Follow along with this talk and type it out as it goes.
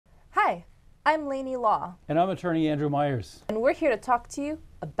I'm Lainey Law, And I'm attorney Andrew Myers. and we're here to talk to you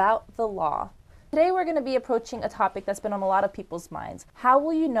about the law. Today we're going to be approaching a topic that's been on a lot of people's minds. How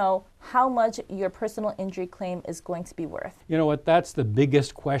will you know how much your personal injury claim is going to be worth? You know what, that's the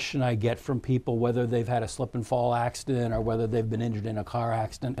biggest question I get from people, whether they've had a slip and fall accident or whether they've been injured in a car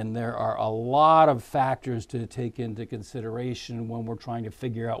accident. And there are a lot of factors to take into consideration when we're trying to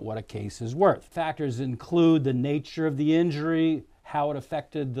figure out what a case is worth. Factors include the nature of the injury, how it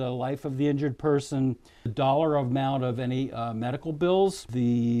affected the life of the injured person, the dollar amount of any medical bills,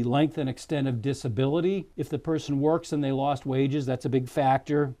 the length and extent of disability. If the person works and they lost wages, that's a big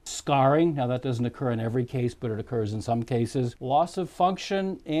factor. Scarring, now that doesn't occur in every case, but it occurs in some cases. Loss of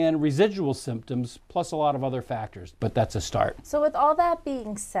function and residual symptoms, plus a lot of other factors, but that's a start. So with all that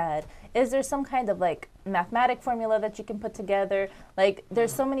being said, is there some kind of mathematic formula that you can put together?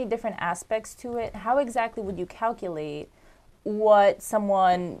 There's so many different aspects to it. How exactly would you calculate what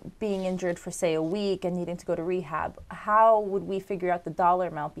someone being injured for, say, a week and needing to go to rehab, how would we figure out the dollar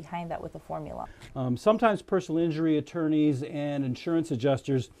amount behind that with a formula? Sometimes personal injury attorneys and insurance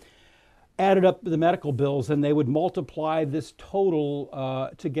adjusters added up the medical bills and they would multiply this total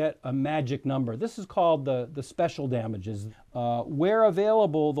to get a magic number. This is called the special damages. Where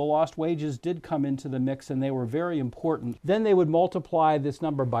available, the lost wages did come into the mix and they were very important. Then they would multiply this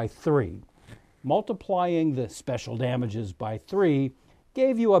number by 3. Multiplying the special damages by 3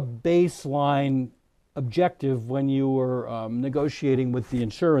 gave you a baseline objective when you were negotiating with the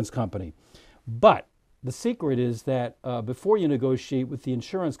insurance company. But the secret is that before you negotiate with the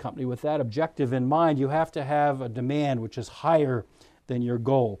insurance company with that objective in mind, you have to have a demand which is higher than your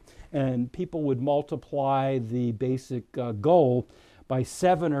goal. And people would multiply the basic goal by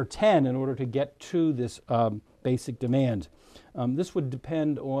 7 or 10 in order to get to this basic demand. This would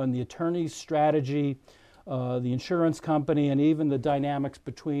depend on the attorney's strategy, the insurance company, and even the dynamics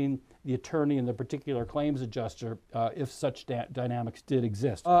between the attorney and the particular claims adjuster, if such dynamics did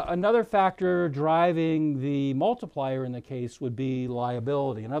exist. Another factor driving the multiplier in the case would be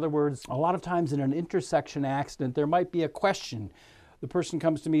liability. In other words, a lot of times in an intersection accident, there might be a question. The person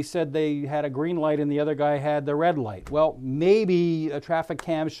comes to me, said they had a green light and the other guy had the red light. Well, maybe a traffic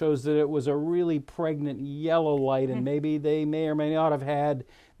cam shows that it was a really pregnant yellow light and maybe they may or may not have had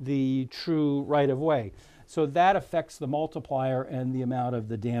the true right of way. So that affects the multiplier and the amount of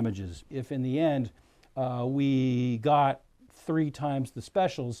the damages. If in the end we got 3 times the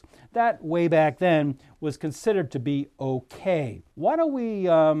specials, that way back then was considered to be okay. Why don't we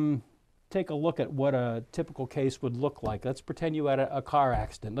take a look at what a typical case would look like. Let's pretend you had a car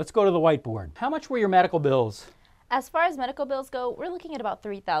accident. Let's go to the whiteboard. How much were your medical bills? As far as medical bills go, we're looking at about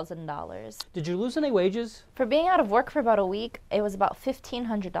 $3,000. Did you lose any wages? For being out of work for about a week, it was about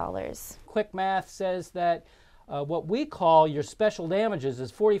 $1,500. Quick math says that what we call your special damages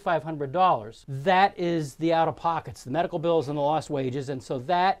is $4,500. That is the out-of-pockets, the medical bills and the lost wages, and so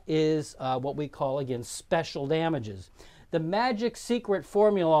that is what we call, again, special damages. The magic secret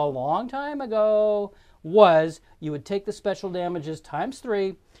formula a long time ago was you would take the special damages times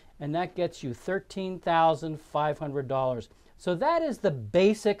 3, and that gets you $13,500. So that is the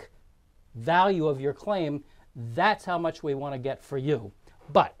basic value of your claim. That's how much we want to get for you.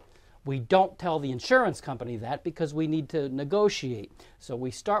 But we don't tell the insurance company that because we need to negotiate. So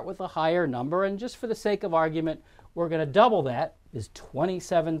we start with a higher number, and just for the sake of argument, we're going to double that, is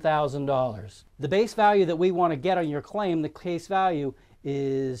 $27,000. The base value that we want to get on your claim, the case value,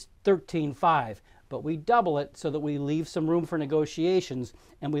 is $13,500, but we double it so that we leave some room for negotiations,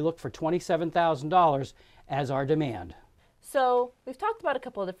 and we look for $27,000 as our demand. So we've talked about a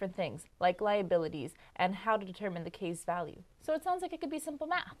couple of different things, like liabilities and how to determine the case value. So it sounds like it could be simple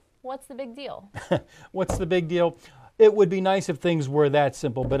math. What's the big deal? What's the big deal? It would be nice if things were that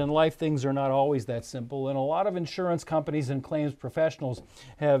simple, but in life things are not always that simple. And a lot of insurance companies and claims professionals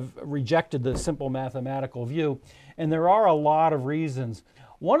have rejected the simple mathematical view. And there are a lot of reasons.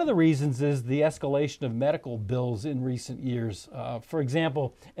 One of the reasons is the escalation of medical bills in recent years. For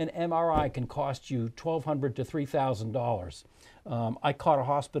example, an MRI can cost you $1,200 to $3,000. I caught a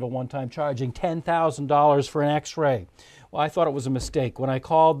hospital one time charging $10,000 for an x-ray. Well, I thought it was a mistake. When I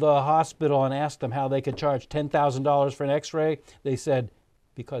called the hospital and asked them how they could charge $10,000 for an x-ray, they said,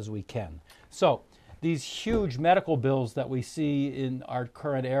 because we can. So these huge medical bills that we see in our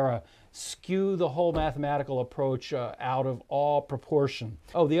current era skew the whole mathematical approach out of all proportion.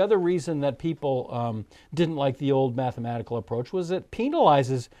 Oh, the other reason that people didn't like the old mathematical approach was it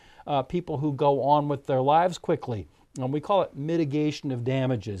penalizes people who go on with their lives quickly. We call it mitigation of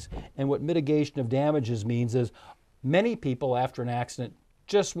damages. And what mitigation of damages means is many people after an accident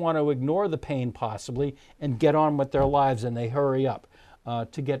just want to ignore the pain possibly and get on with their lives, and they hurry up.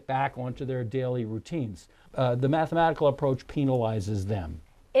 to get back onto their daily routines. The mathematical approach penalizes them.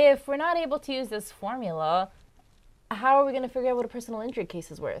 If we're not able to use this formula, how are we going to figure out what a personal injury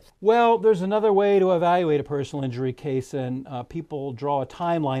case is worth? Well, there's another way to evaluate a personal injury case, and people draw a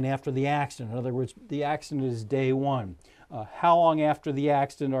timeline after the accident. In other words, the accident is day one. How long after the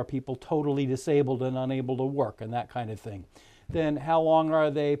accident are people totally disabled and unable to work, and that kind of thing. Then how long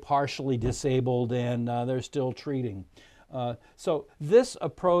are they partially disabled and they're still treating? So this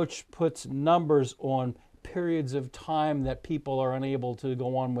approach puts numbers on periods of time that people are unable to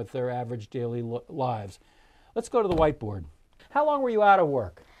go on with their average daily lives. Let's go to the whiteboard. How long were you out of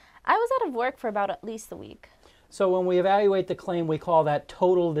work? I was out of work for about at least a week. So when we evaluate the claim, we call that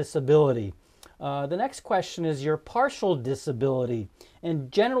total disability. The next question is your partial disability.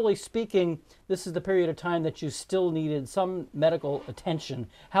 And generally speaking, this is the period of time that you still needed some medical attention.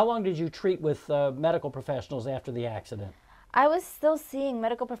 How long did you treat with medical professionals after the accident? I was still seeing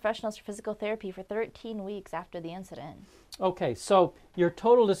medical professionals for physical therapy for 13 weeks after the incident. Okay, so your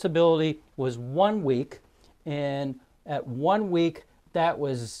total disability was 1 week, and at 1 week, that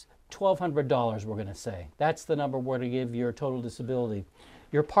was $1,200, we're going to say. That's the number we're going to give your total disability.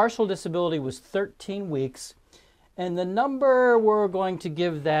 Your partial disability was 13 weeks, and the number we're going to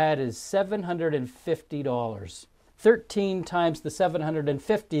give that is $750. 13 times the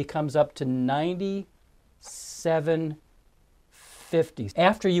 750 comes up to $97.50.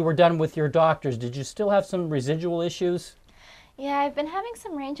 After you were done with your doctors, did you still have some residual issues? Yeah, I've been having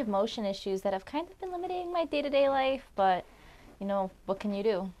some range of motion issues that have kind of been limiting my day-to-day life, but, what can you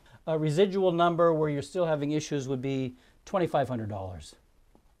do? A residual number where you're still having issues would be $2,500.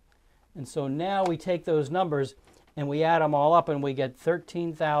 And so now we take those numbers and we add them all up and we get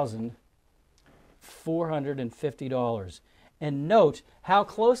 $13,450. And note how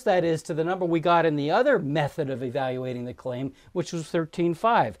close that is to the number we got in the other method of evaluating the claim, which was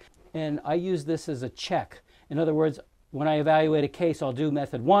 $13,500. And I use this as a check. In other words, when I evaluate a case, I'll do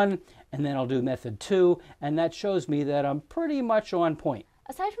method 1, and then I'll do method 2, and that shows me that I'm pretty much on point.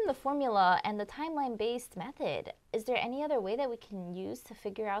 Aside from the formula and the timeline-based method, is there any other way that we can use to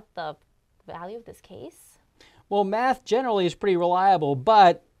figure out the value of this case? Well, math generally is pretty reliable,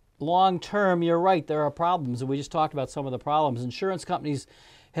 but long term, you're right, there are problems, and we just talked about some of the problems. Insurance companies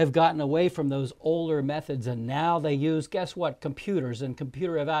have gotten away from those older methods, and now they use, guess what, computers and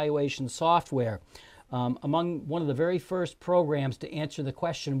computer evaluation software. Among one of the very first programs to answer the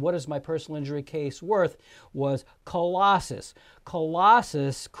question, what is my personal injury case worth, was Colossus.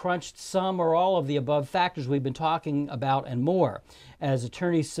 Colossus crunched some or all of the above factors we've been talking about and more. As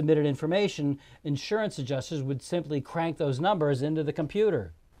attorneys submitted information, insurance adjusters would simply crank those numbers into the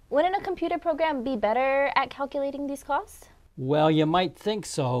computer. Wouldn't a computer program be better at calculating these costs? Well, you might think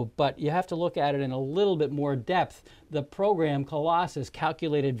so, but you have to look at it in a little bit more depth. The program Colossus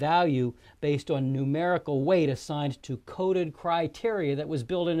calculated value based on numerical weight assigned to coded criteria that was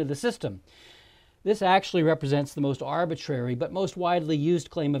built into the system. This actually represents the most arbitrary but most widely used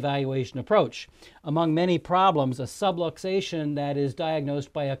claim evaluation approach. Among many problems, a subluxation that is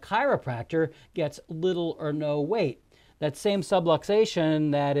diagnosed by a chiropractor gets little or no weight. That same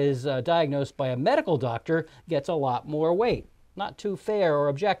subluxation that is diagnosed by a medical doctor gets a lot more weight. Not too fair or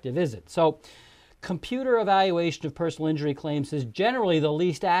objective, is it? So, computer evaluation of personal injury claims is generally the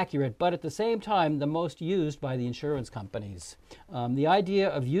least accurate, but at the same time, the most used by the insurance companies. The idea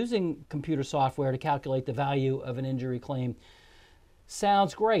of using computer software to calculate the value of an injury claim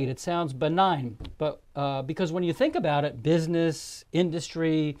sounds great. It sounds benign, but because when you think about it, business,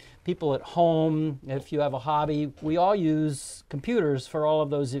 industry, people at home, if you have a hobby, we all use computers for all of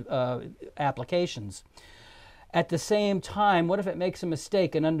those applications. At the same time, what if it makes a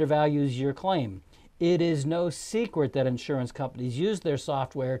mistake and undervalues your claim? It is no secret that insurance companies use their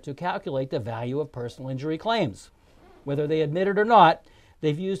software to calculate the value of personal injury claims. Whether they admit it or not,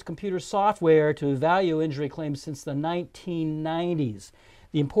 they've used computer software to evaluate injury claims since the 1990s.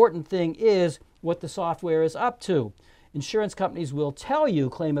 The important thing is what the software is up to. Insurance companies will tell you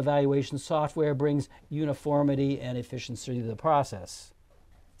claim evaluation software brings uniformity and efficiency to the process.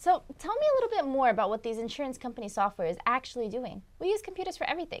 So tell me a little bit more about what these insurance company software is actually doing. We use computers for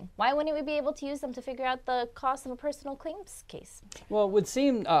everything. Why wouldn't we be able to use them to figure out the cost of a personal claims case? Well, it would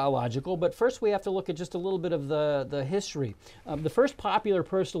seem logical, but first we have to look at just a little bit of the history. The first popular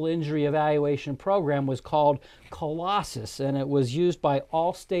personal injury evaluation program was called Colossus, and it was used by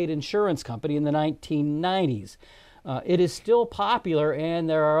Allstate Insurance Company in the 1990s. It is still popular, and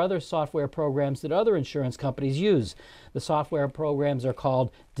there are other software programs that other insurance companies use. The software programs are called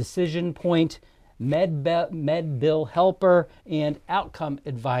Decision Point, MedBill Helper, and Outcome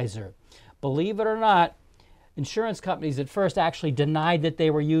Advisor. Believe it or not, insurance companies at first actually denied that they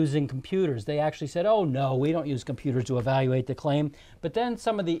were using computers. They actually said, oh no, we don't use computers to evaluate the claim. But then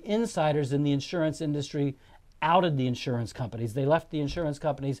some of the insiders in the insurance industry outed the insurance companies. They left the insurance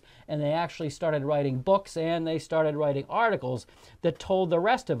companies and they actually started writing books and they started writing articles that told the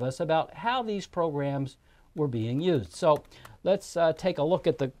rest of us about how these programs were being used. So let's take a look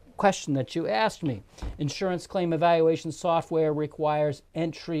at the question that you asked me. Insurance claim evaluation software requires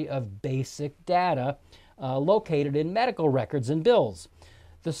entry of basic data located in medical records and bills.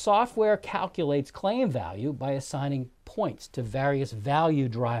 The software calculates claim value by assigning points to various value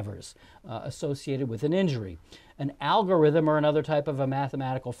drivers associated with an injury. An algorithm or another type of a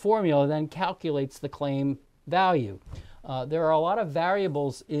mathematical formula then calculates the claim value. There are a lot of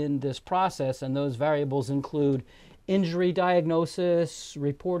variables in this process, and those variables include injury diagnosis,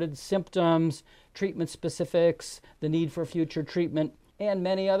 reported symptoms, treatment specifics, the need for future treatment, and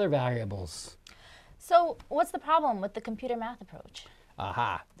many other variables. So what's the problem with the computer math approach?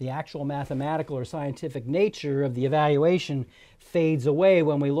 Aha, the actual mathematical or scientific nature of the evaluation fades away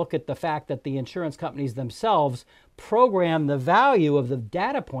when we look at the fact that the insurance companies themselves program the value of the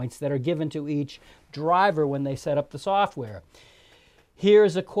data points that are given to each driver when they set up the software.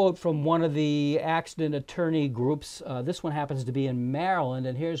 Here's a quote from one of the accident attorney groups. This one happens to be in Maryland,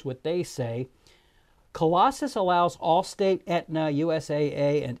 and here's what they say. Colossus allows Allstate, Aetna,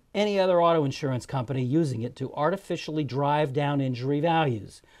 USAA, and any other auto insurance company using it to artificially drive down injury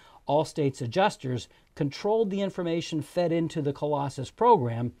values. Allstate's adjusters controlled the information fed into the Colossus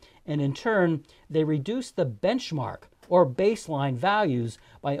program, and in turn, they reduced the benchmark or baseline values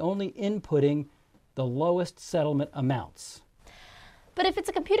by only inputting the lowest settlement amounts. But if it's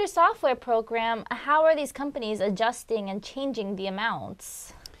a computer software program, how are these companies adjusting and changing the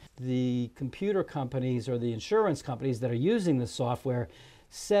amounts? The computer companies or the insurance companies that are using the software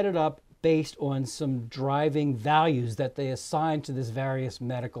set it up based on some driving values that they assign to this various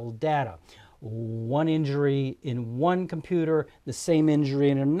medical data. One injury in one computer, the same injury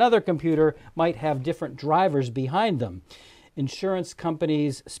in another computer might have different drivers behind them. Insurance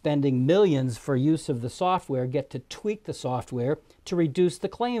companies spending millions for use of the software get to tweak the software to reduce the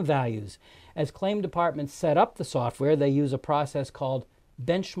claim values. As claim departments set up the software, they use a process called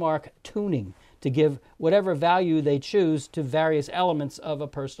benchmark tuning to give whatever value they choose to various elements of a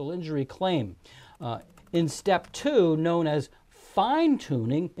personal injury claim. In step 2, known as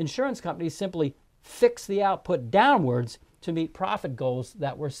fine-tuning, insurance companies simply fix the output downwards to meet profit goals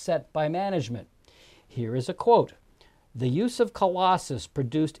that were set by management. Here is a quote. The use of Colossus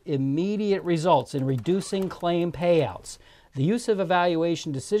produced immediate results in reducing claim payouts. The use of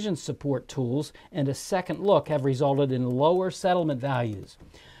evaluation decision support tools and a second look have resulted in lower settlement values.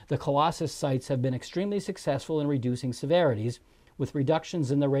 The Colossus sites have been extremely successful in reducing severities, with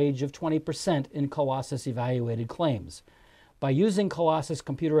reductions in the range of 20% in Colossus evaluated claims. By using Colossus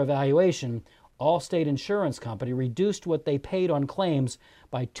computer evaluation, Allstate Insurance Company reduced what they paid on claims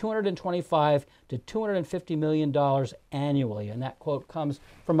by $225 to $250 million annually. And that quote comes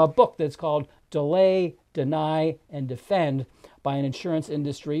from a book that's called Delay, Deny, and Defend by an insurance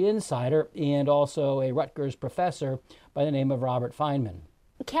industry insider and also a Rutgers professor by the name of Robert Feynman.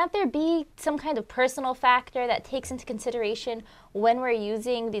 Can't there be some kind of personal factor that takes into consideration when we're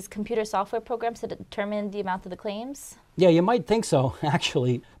using these computer software programs to determine the amount of the claims? Yeah, you might think so,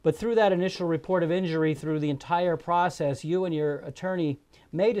 actually. But through that initial report of injury, through the entire process, you and your attorney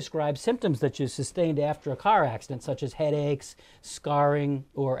may describe symptoms that you sustained after a car accident, such as headaches, scarring,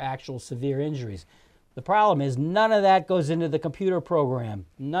 or actual severe injuries. The problem is none of that goes into the computer program,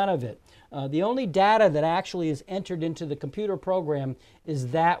 none of it. The only data that actually is entered into the computer program is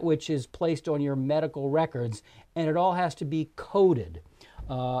that which is placed on your medical records, and it all has to be coded.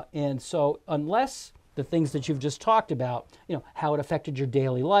 And so unless the things that you've just talked about, how it affected your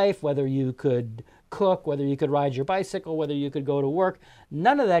daily life, whether you could cook, whether you could ride your bicycle, whether you could go to work,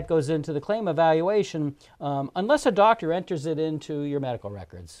 none of that goes into the claim evaluation unless a doctor enters it into your medical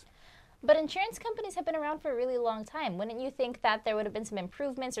records. But insurance companies have been around for a really long time. Wouldn't you think that there would have been some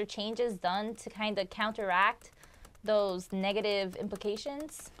improvements or changes done to kind of counteract those negative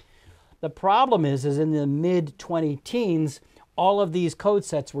implications? The problem is in the mid-2010s, all of these code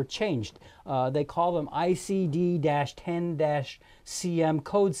sets were changed. They call them ICD-10-CM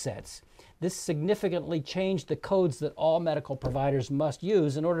code sets. This significantly changed the codes that all medical providers must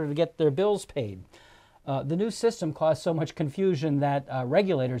use in order to get their bills paid. The new system caused so much confusion that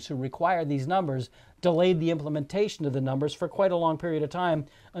regulators who require these numbers delayed the implementation of the numbers for quite a long period of time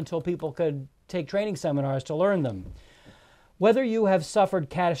until people could take training seminars to learn them. Whether you have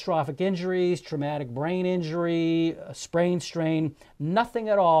suffered catastrophic injuries, traumatic brain injury, a sprain, strain, nothing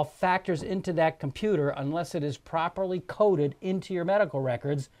at all factors into that computer unless it is properly coded into your medical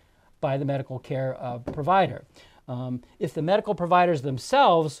records by the medical care provider. If the medical providers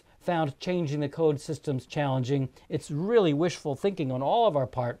themselves found changing the code systems challenging, it's really wishful thinking on all of our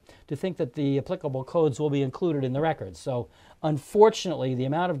part to think that the applicable codes will be included in the records. So unfortunately, the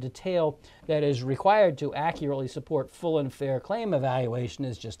amount of detail that is required to accurately support full and fair claim evaluation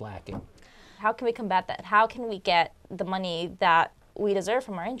is just lacking. How can we combat that? How can we get the money that we deserve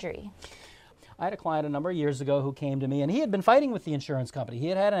from our injury? I had a client a number of years ago who came to me, and he had been fighting with the insurance company. He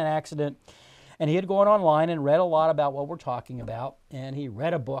had had an accident, and he had gone online and read a lot about what we're talking about, and he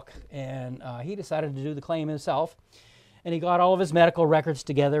read a book, and he decided to do the claim himself. And he got all of his medical records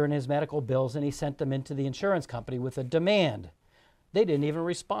together and his medical bills, and he sent them into the insurance company with a demand. They didn't even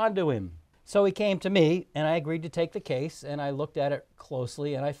respond to him. So he came to me, and I agreed to take the case, and I looked at it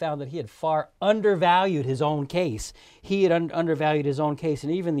closely, and I found that he had far undervalued his own case. He had undervalued his own case,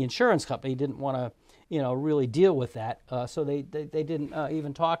 and even the insurance company didn't want to really deal with that, so they didn't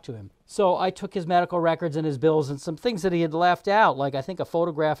even talk to him. So I took his medical records and his bills and some things that he had left out, like I think a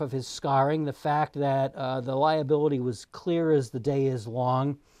photograph of his scarring, the fact that the liability was clear as the day is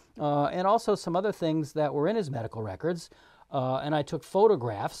long, and also some other things that were in his medical records. And I took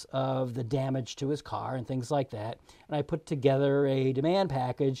photographs of the damage to his car and things like that, and I put together a demand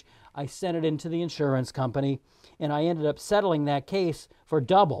package. I sent it into the insurance company, and I ended up settling that case for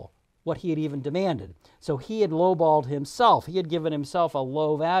double what he had even demanded. So he had lowballed himself. He had given himself a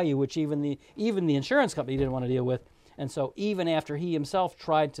low value, which even the insurance company didn't want to deal with. And so even after he himself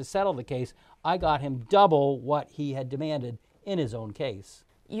tried to settle the case, I got him double what he had demanded in his own case.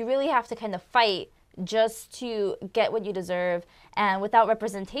 You really have to kind of fight just to get what you deserve, and without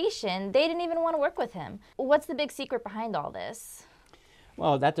representation, they didn't even want to work with him. What's the big secret behind all this?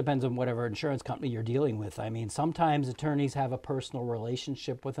 Well, that depends on whatever insurance company you're dealing with. I mean, sometimes attorneys have a personal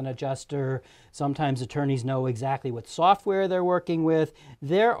relationship with an adjuster. Sometimes attorneys know exactly what software they're working with.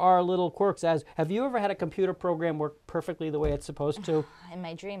 There are little quirks. Have you ever had a computer program work perfectly the way it's supposed to? In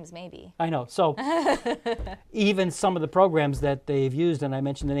my dreams, maybe. I know. So even some of the programs that they've used, and I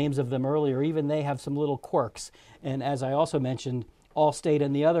mentioned the names of them earlier, even they have some little quirks. And as I also mentioned, Allstate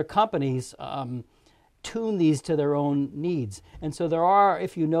and the other companies tune these to their own needs. And so there are,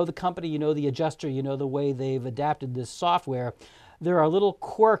 if you know the company, you know the adjuster, you know the way they've adapted this software, there are little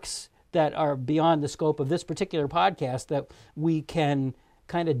quirks that are beyond the scope of this particular podcast that we can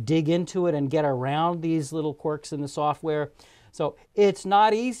kind of dig into it and get around these little quirks in the software. So it's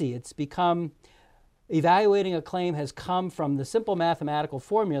not easy. It's become, evaluating a claim has come from the simple mathematical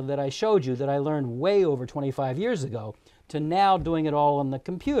formula that I showed you that I learned way over 25 years ago to now doing it all on the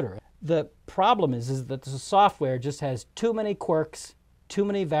computer. The problem is that the software just has too many quirks, too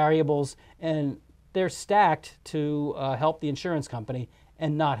many variables, and they're stacked to help the insurance company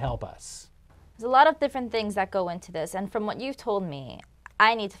and not help us. There's a lot of different things that go into this, and from what you've told me,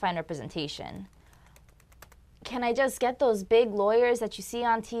 I need to find representation. Can I just get those big lawyers that you see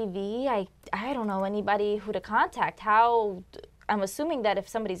on TV? I don't know anybody who to contact. I'm assuming that if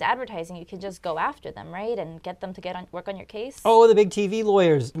somebody's advertising, you can just go after them, right? And get them to work on your case? Oh, the big TV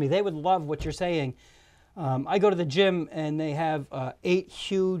lawyers. I mean, they would love what you're saying. I go to the gym, and they have 8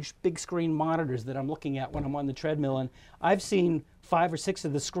 huge big screen monitors that I'm looking at when I'm on the treadmill. And I've seen 5 or 6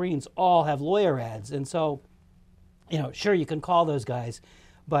 of the screens all have lawyer ads. And so, sure, you can call those guys.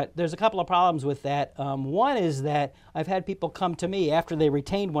 But there's a couple of problems with that. One is that I've had people come to me after they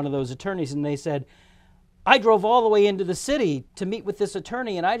retained one of those attorneys, and they said, I drove all the way into the city to meet with this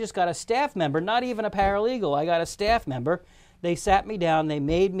attorney, and I just got a staff member, not even a paralegal. I got a staff member. They sat me down. They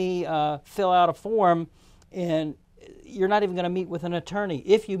made me fill out a form, and you're not even going to meet with an attorney.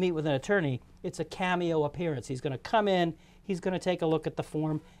 If you meet with an attorney, it's a cameo appearance. He's going to come in, he's going to take a look at the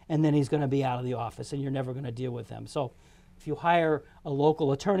form, and then he's going to be out of the office, and you're never going to deal with them. So if you hire a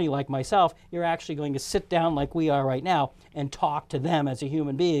local attorney like myself, you're actually going to sit down like we are right now and talk to them as a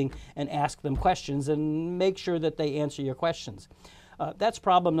human being and ask them questions and make sure that they answer your questions. That's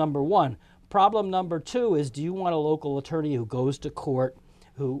problem number one. Problem number two is, do you want a local attorney who goes to court,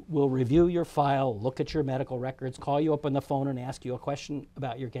 who will review your file, look at your medical records, call you up on the phone and ask you a question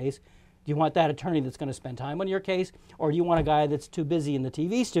about your case? Do you want that attorney that's going to spend time on your case, or do you want a guy that's too busy in the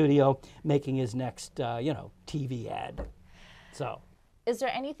TV studio making his next, TV ad? So, is there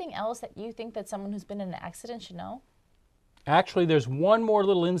anything else that you think that someone who's been in an accident should know? Actually, there's one more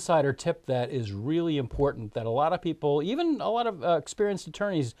little insider tip that is really important that a lot of people, even a lot of experienced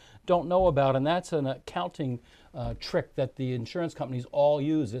attorneys, don't know about, and that's an accounting trick that the insurance companies all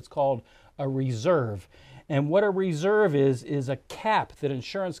use. It's called a reserve. And what a reserve is a cap that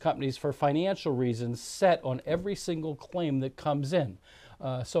insurance companies, for financial reasons, set on every single claim that comes in.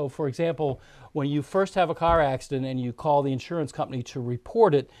 So, for example, when you first have a car accident and you call the insurance company to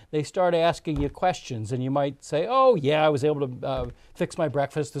report it, they start asking you questions. And you might say, oh, yeah, I was able to fix my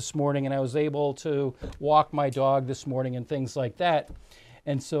breakfast this morning, and I was able to walk my dog this morning, and things like that.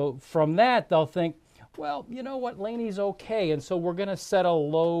 And so from that, they'll think, well, you know what, Laney's okay, and so we're going to set a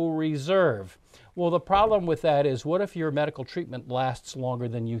low reserve. Well, the problem with that is, what if your medical treatment lasts longer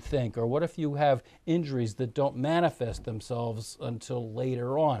than you think? Or what if you have injuries that don't manifest themselves until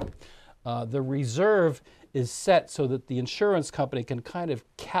later on? The reserve is set so that the insurance company can kind of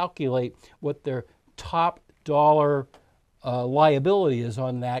calculate what their top dollar liability is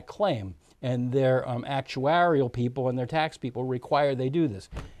on that claim. And their actuarial people and their tax people require they do this.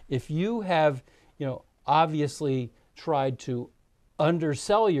 If you have, obviously tried to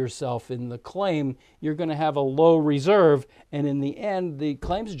undersell yourself in the claim, you're going to have a low reserve, and in the end, the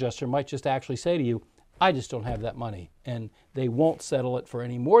claims adjuster might just actually say to you, I just don't have that money, and they won't settle it for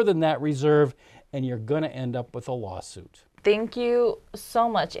any more than that reserve, and you're going to end up with a lawsuit. Thank you so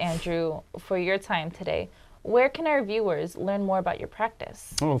much, Andrew, for your time today. Where can our viewers learn more about your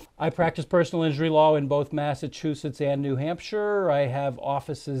practice? I practice personal injury law in both Massachusetts and New Hampshire. I have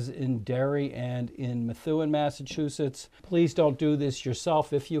offices in Derry and in Methuen, Massachusetts. Please don't do this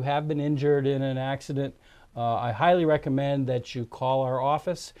yourself. If you have been injured in an accident, I highly recommend that you call our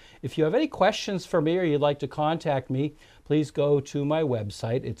office. If you have any questions for me or you'd like to contact me, please go to my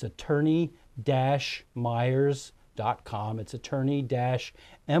website. It's attorney-myers.com. It's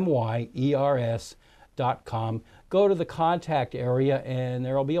attorney-myers.com. Go to the contact area, and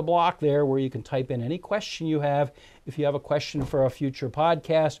there will be a block there where you can type in any question you have. If you have a question for a future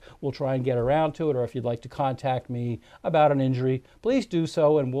podcast, we'll try and get around to it, or if you'd like to contact me about an injury, please do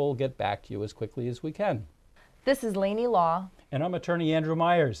so, and we'll get back to you as quickly as we can. This is Laney Law. And I'm attorney Andrew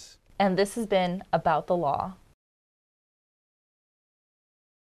Myers. And this has been About the Law.